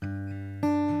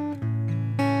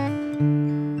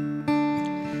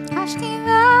Ashkiveinu,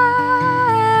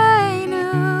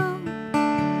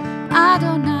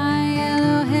 Adonai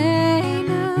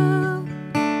Eloheinu,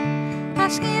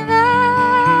 Ashkiveinu,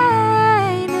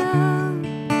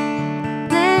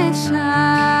 Leshalom.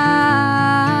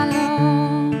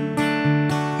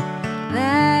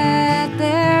 Let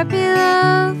there be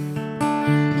love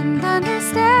and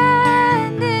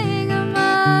understanding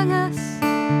among us.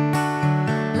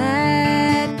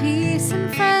 Let peace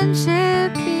and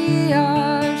friendship be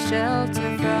our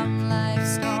shelter from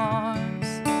life's storms.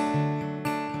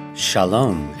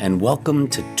 Shalom, and welcome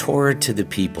to Torah to the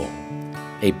People,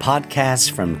 a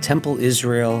podcast from Temple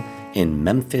Israel in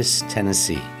Memphis,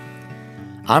 Tennessee.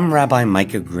 I'm Rabbi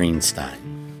Micah Greenstein.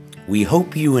 We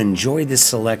hope you enjoy this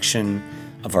selection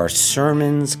of our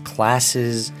sermons,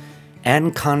 classes,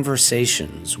 and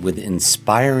conversations with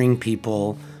inspiring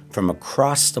people from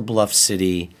across the Bluff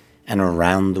City and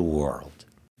around the world.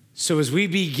 So as we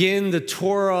begin the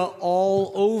Torah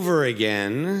all over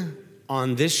again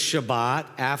on this Shabbat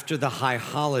after the high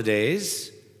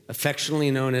holidays, affectionately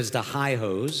known as the high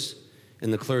hos in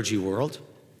the clergy world,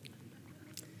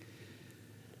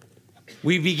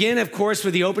 we begin, of course,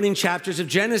 with the opening chapters of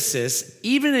Genesis.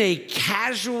 Even a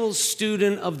casual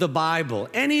student of the Bible,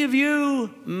 any of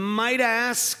you might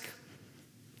ask,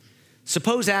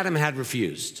 suppose Adam had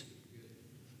refused,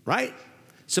 right?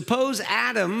 Suppose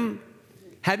Adam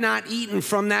had not eaten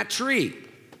from that tree.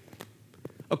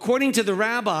 According to the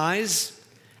rabbis,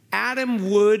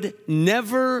 Adam would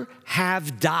never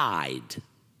have died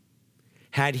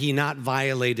had he not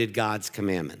violated God's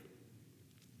commandment.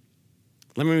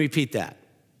 Let me repeat that.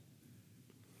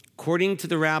 According to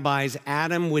the rabbis,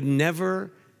 Adam would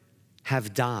never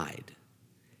have died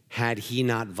had he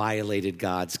not violated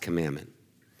God's commandment.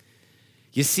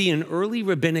 You see, in early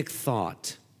rabbinic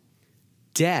thought,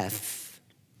 death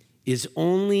is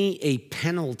only a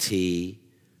penalty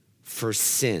for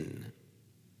sin.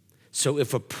 So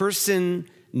if a person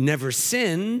never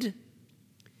sinned,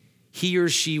 he or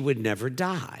she would never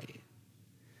die.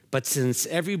 But since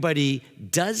everybody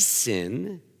does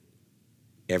sin,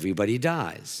 everybody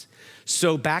dies.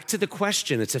 So back to the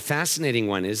question, it's a fascinating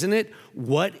one, isn't it?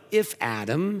 What if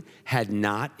Adam had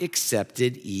not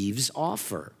accepted Eve's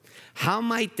offer? How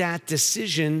might that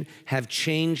decision have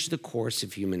changed the course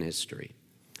of human history?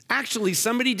 Actually,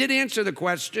 somebody did answer the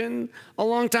question a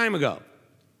long time ago.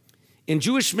 In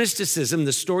Jewish mysticism,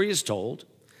 the story is told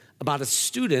about a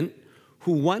student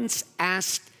who once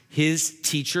asked his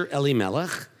teacher,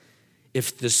 Elimelech,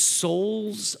 if the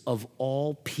souls of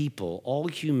all people, all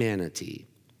humanity,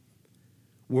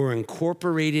 were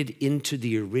incorporated into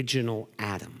the original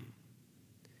Adam,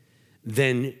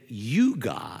 then you,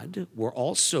 God, were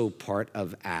also part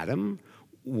of Adam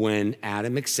when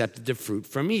Adam accepted the fruit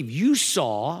from Eve. You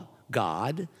saw,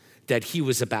 God, that he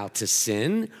was about to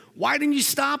sin. Why didn't you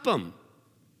stop him?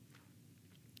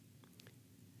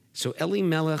 So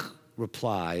Elimelech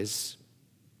replies,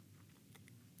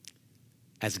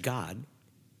 as God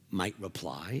might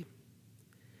reply,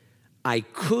 I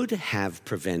could have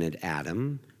prevented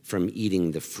Adam from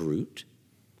eating the fruit,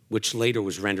 which later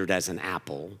was rendered as an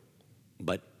apple,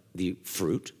 but the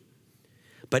fruit.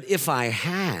 But if I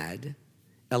had,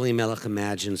 Elimelech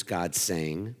imagines God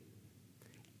saying,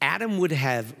 Adam would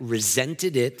have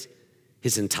resented it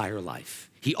his entire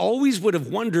life. He always would have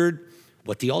wondered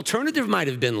what the alternative might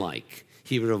have been like.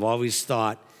 He would have always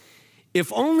thought,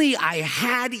 if only I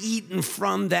had eaten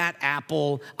from that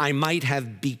apple, I might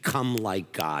have become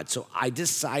like God. So I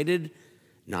decided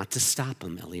not to stop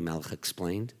him, Elimelech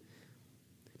explained,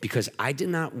 because I did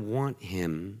not want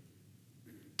him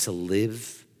to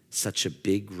live such a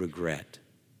big regret.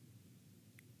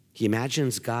 He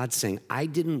imagines God saying, I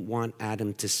didn't want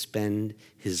Adam to spend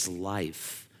his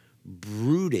life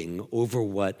brooding over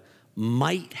what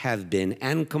might have been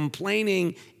and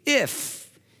complaining if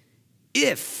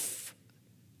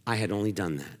I had only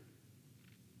done that.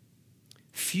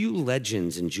 Few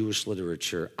legends in Jewish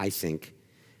literature, I think,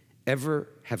 ever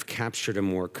have captured a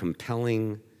more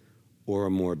compelling or a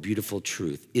more beautiful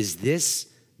truth. Is this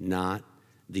not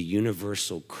the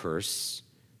universal curse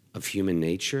of human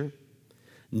nature?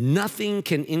 Nothing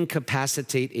can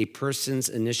incapacitate a person's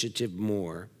initiative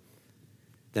more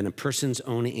than a person's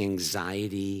own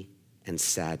anxiety and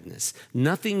sadness.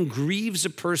 Nothing grieves a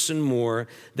person more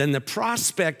than the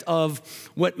prospect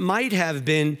of what might have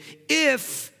been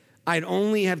if I'd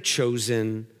only have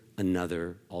chosen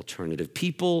another alternative.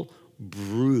 People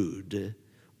brood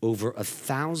over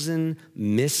 1,000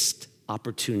 missed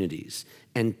opportunities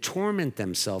and torment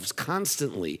themselves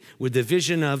constantly with the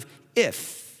vision of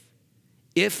if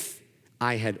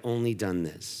I had only done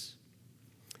this.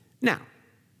 Now,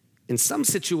 in some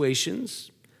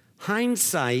situations,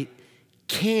 Hindsight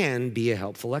can be a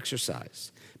helpful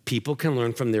exercise. People can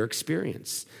learn from their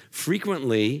experience.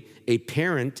 Frequently, a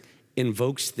parent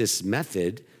invokes this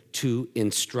method to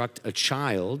instruct a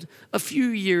child a few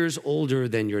years older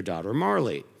than your daughter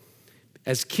Marley.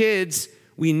 As kids,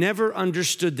 we never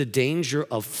understood the danger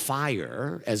of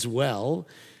fire as well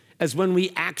as when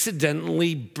we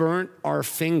accidentally burnt our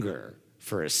finger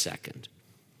for a second.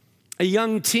 A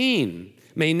young teen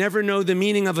may never know the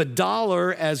meaning of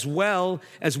 $1 as well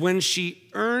as when she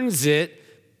earns it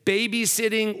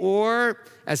babysitting, or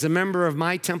as a member of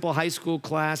my Temple High School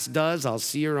class does, I'll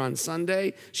see her on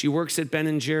Sunday, she works at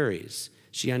Ben & Jerry's.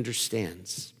 She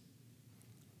understands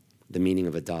the meaning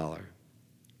of $1.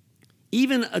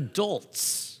 Even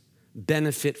adults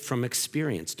benefit from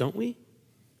experience, don't we?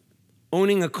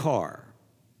 Owning a car,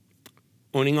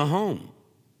 owning a home,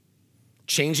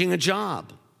 changing a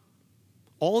job.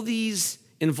 All these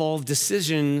involve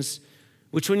decisions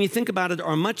which, when you think about it,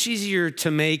 are much easier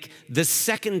to make the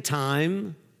second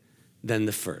time than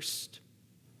the first.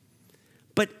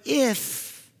 But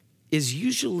if is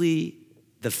usually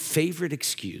the favorite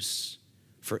excuse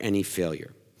for any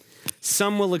failure.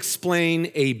 Some will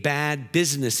explain a bad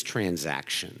business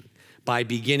transaction by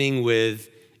beginning with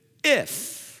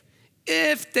if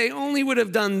they only would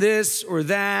have done this or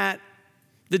that,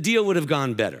 the deal would have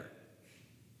gone better.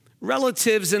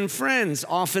 Relatives and friends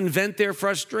often vent their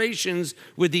frustrations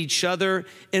with each other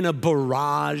in a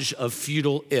barrage of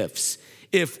futile ifs.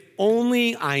 If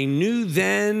only I knew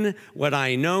then what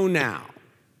I know now.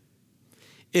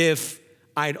 If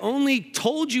I'd only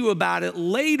told you about it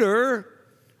later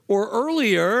or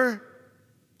earlier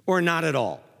or not at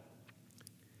all.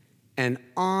 And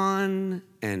on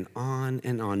and on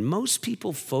and on. Most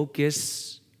people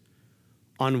focus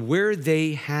on where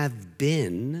they have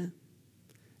been,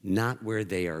 not where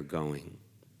they are going.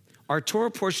 Our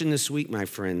Torah portion this week, my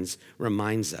friends,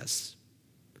 reminds us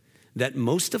that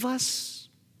most of us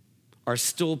are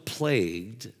still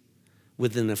plagued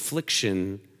with an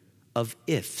affliction of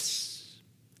ifs.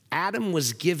 Adam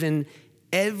was given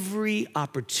every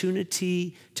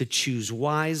opportunity to choose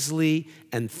wisely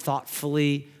and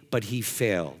thoughtfully, but he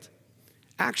failed.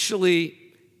 Actually,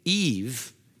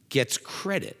 Eve gets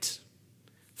credit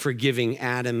for giving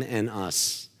Adam and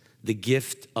us the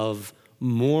gift of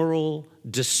moral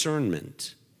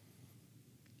discernment.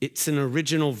 It's an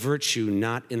original virtue,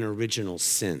 not an original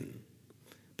sin.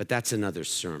 But that's another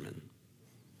sermon.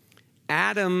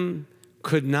 Adam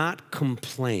could not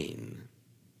complain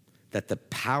that the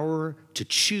power to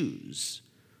choose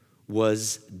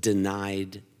was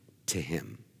denied to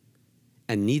him.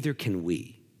 And neither can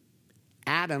we.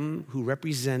 Adam, who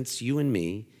represents you and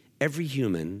me, every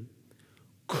human,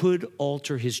 could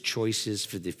alter his choices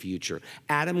for the future.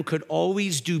 Adam could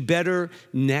always do better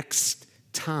next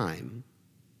time,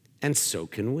 and so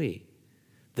can we.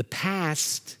 The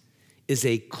past is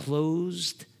a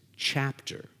closed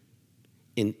chapter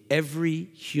in every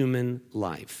human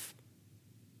life.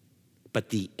 But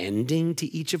the ending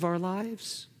to each of our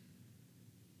lives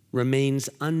remains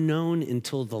unknown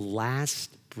until the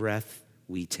last breath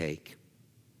we take.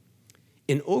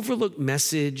 An overlooked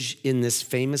message in this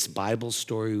famous Bible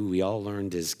story we all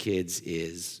learned as kids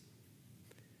is,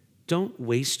 don't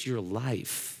waste your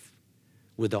life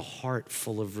with a heart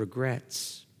full of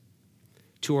regrets.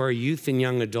 To our youth and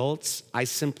young adults, I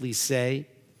simply say,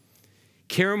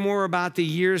 care more about the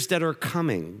years that are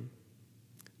coming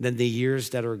than the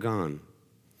years that are gone.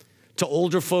 To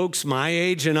older folks my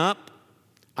age and up,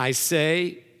 I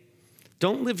say,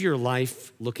 don't live your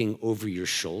life looking over your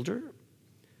shoulder.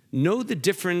 Know the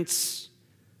difference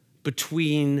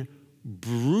between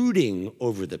brooding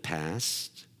over the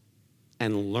past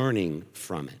and learning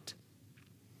from it.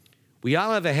 We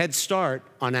all have a head start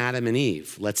on Adam and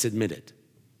Eve, let's admit it.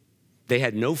 They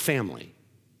had no family.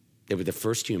 They were the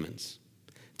first humans.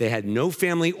 They had no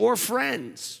family or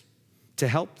friends to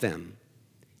help them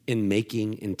in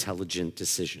making intelligent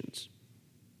decisions.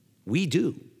 We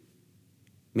do.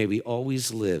 May we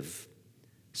always live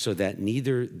so that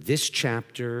neither this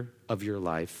chapter of your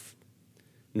life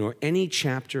nor any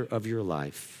chapter of your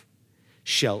life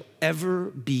shall ever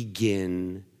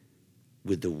begin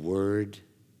with the word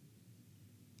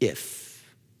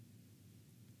if.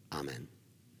 Amen.